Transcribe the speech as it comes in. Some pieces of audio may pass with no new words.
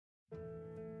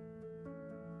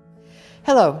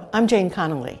Hello, I'm Jane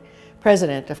Conoley,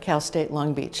 President of Cal State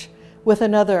Long Beach, with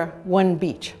another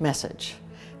OneBeach message.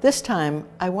 This time,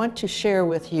 I want to share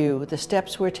with you the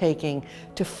steps we're taking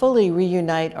to fully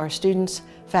reunite our students,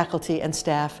 faculty, and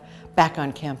staff back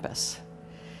on campus.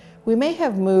 We may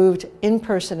have moved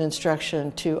in-person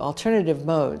instruction to alternative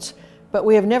modes, but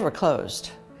we have never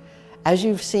closed. As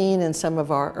you've seen in some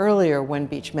of our earlier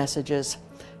OneBeach messages,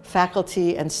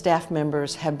 faculty and staff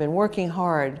members have been working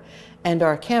hard, and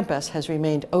our campus has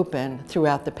remained open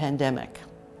throughout the pandemic.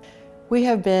 We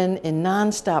have been in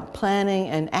non-stop planning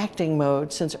and acting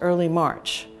mode since early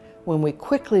March, when we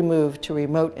quickly moved to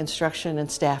remote instruction and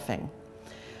staffing.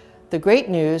 The great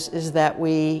news is that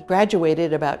we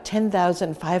graduated about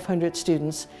 10,500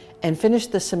 students and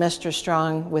finished the semester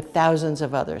strong with thousands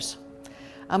of others.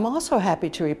 I'm also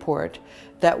happy to report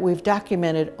that we've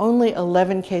documented only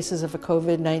 11 cases of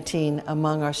COVID-19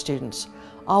 among our students,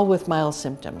 all with mild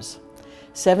symptoms.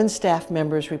 7 staff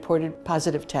members reported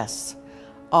positive tests.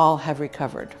 All have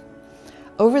recovered.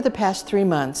 Over the past 3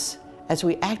 months, as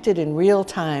we acted in real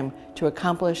time to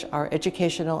accomplish our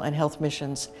educational and health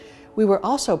missions, we were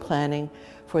also planning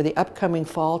for the upcoming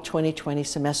fall 2020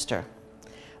 semester.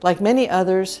 Like many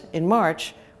others, in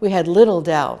March, we had little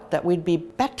doubt that we'd be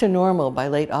back to normal by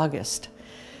late August.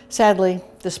 Sadly,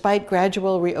 despite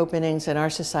gradual reopenings in our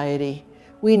society,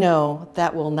 we know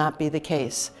that will not be the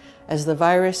case, as the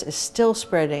virus is still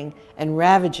spreading and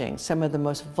ravaging some of the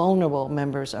most vulnerable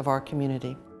members of our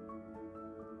community.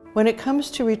 When it comes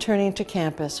to returning to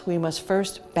campus, we must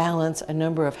first balance a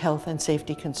number of health and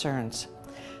safety concerns.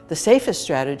 The safest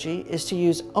strategy is to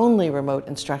use only remote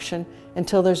instruction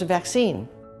until there's a vaccine.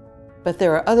 But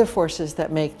there are other forces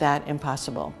that make that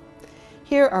impossible.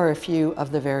 Here are a few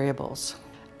of the variables.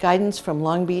 Guidance from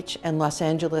Long Beach and Los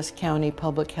Angeles County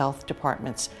Public Health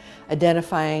Departments,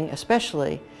 identifying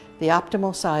especially the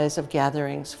optimal size of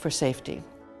gatherings for safety.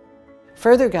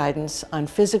 Further guidance on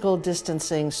physical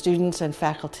distancing students and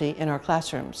faculty in our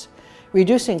classrooms,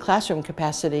 reducing classroom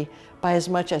capacity by as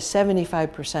much as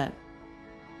 75%.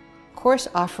 Course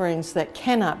offerings that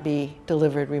cannot be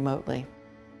delivered remotely.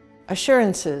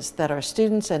 Assurances that our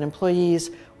students and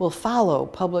employees will follow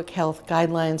public health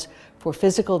guidelines for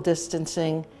physical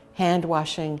distancing, hand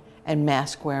washing, and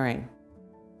mask wearing.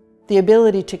 The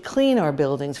ability to clean our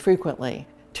buildings frequently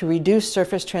to reduce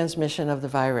surface transmission of the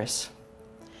virus.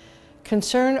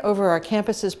 Concern over our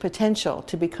campus's potential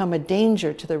to become a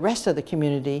danger to the rest of the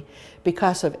community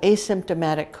because of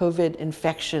asymptomatic COVID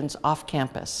infections off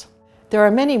campus. There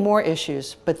are many more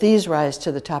issues, but these rise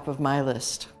to the top of my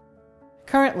list.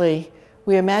 Currently,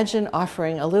 we imagine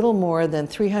offering a little more than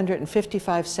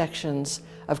 355 sections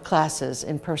of classes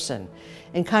in person,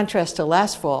 in contrast to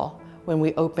last fall when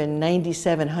we opened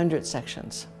 9,700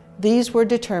 sections. These were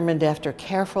determined after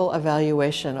careful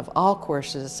evaluation of all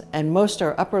courses, and most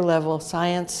are upper-level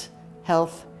science,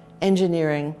 health,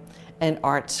 engineering, and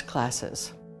arts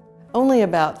classes. Only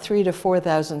about 3,000 to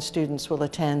 4,000 students will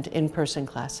attend in-person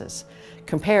classes,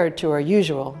 compared to our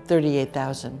usual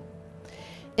 38,000.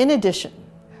 In addition,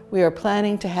 we are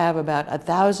planning to have about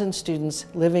 1,000 students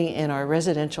living in our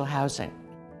residential housing.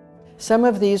 Some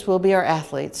of these will be our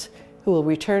athletes, who will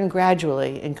return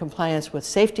gradually in compliance with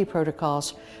safety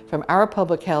protocols from our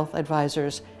public health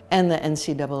advisors and the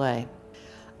NCAA.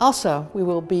 Also, we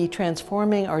will be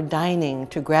transforming our dining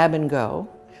to grab and go,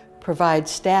 provide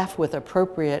staff with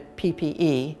appropriate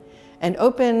PPE, and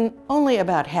open only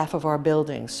about half of our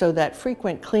buildings so that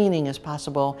frequent cleaning is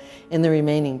possible in the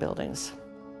remaining buildings.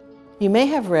 You may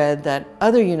have read that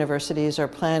other universities are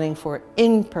planning for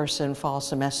in-person fall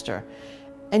semester,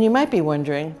 and you might be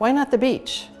wondering, why not the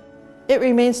beach? It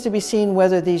remains to be seen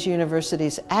whether these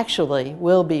universities actually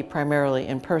will be primarily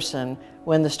in person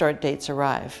when the start dates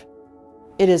arrive.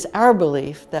 It is our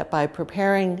belief that by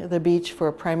preparing the beach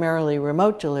for primarily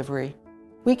remote delivery,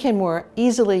 we can more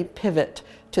easily pivot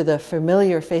to the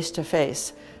familiar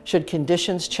face-to-face should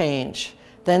conditions change,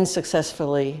 then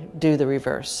successfully do the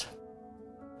reverse.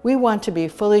 We want to be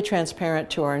fully transparent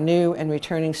to our new and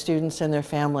returning students and their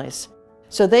families,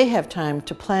 so they have time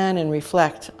to plan and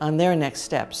reflect on their next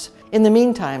steps. In the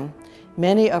meantime,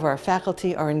 many of our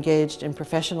faculty are engaged in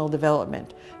professional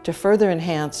development to further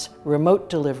enhance remote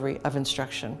delivery of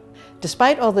instruction.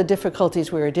 Despite all the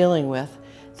difficulties we are dealing with,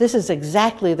 this is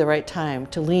exactly the right time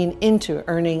to lean into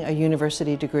earning a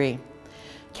university degree.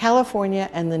 California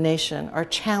and the nation are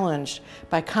challenged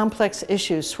by complex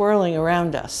issues swirling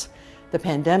around us: the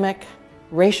pandemic,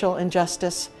 racial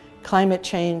injustice, climate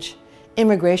change,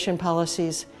 immigration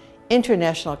policies,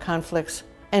 international conflicts,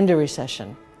 and a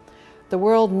recession. The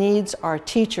world needs our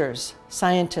teachers,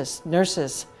 scientists,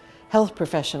 nurses, health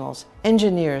professionals,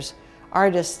 engineers,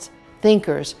 artists,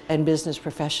 thinkers, and business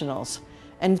professionals.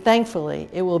 And thankfully,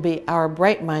 it will be our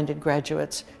bright-minded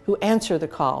graduates who answer the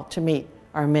call to meet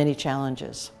our many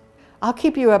challenges. I'll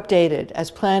keep you updated as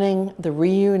planning the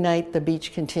Reunite the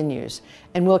Beach continues,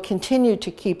 and we'll continue to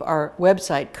keep our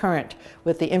website current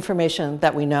with the information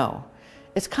that we know.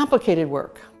 It's complicated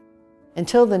work.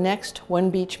 Until the next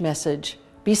OneBeach message,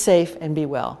 be safe and be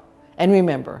well. And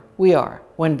remember, we are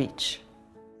OneBeach.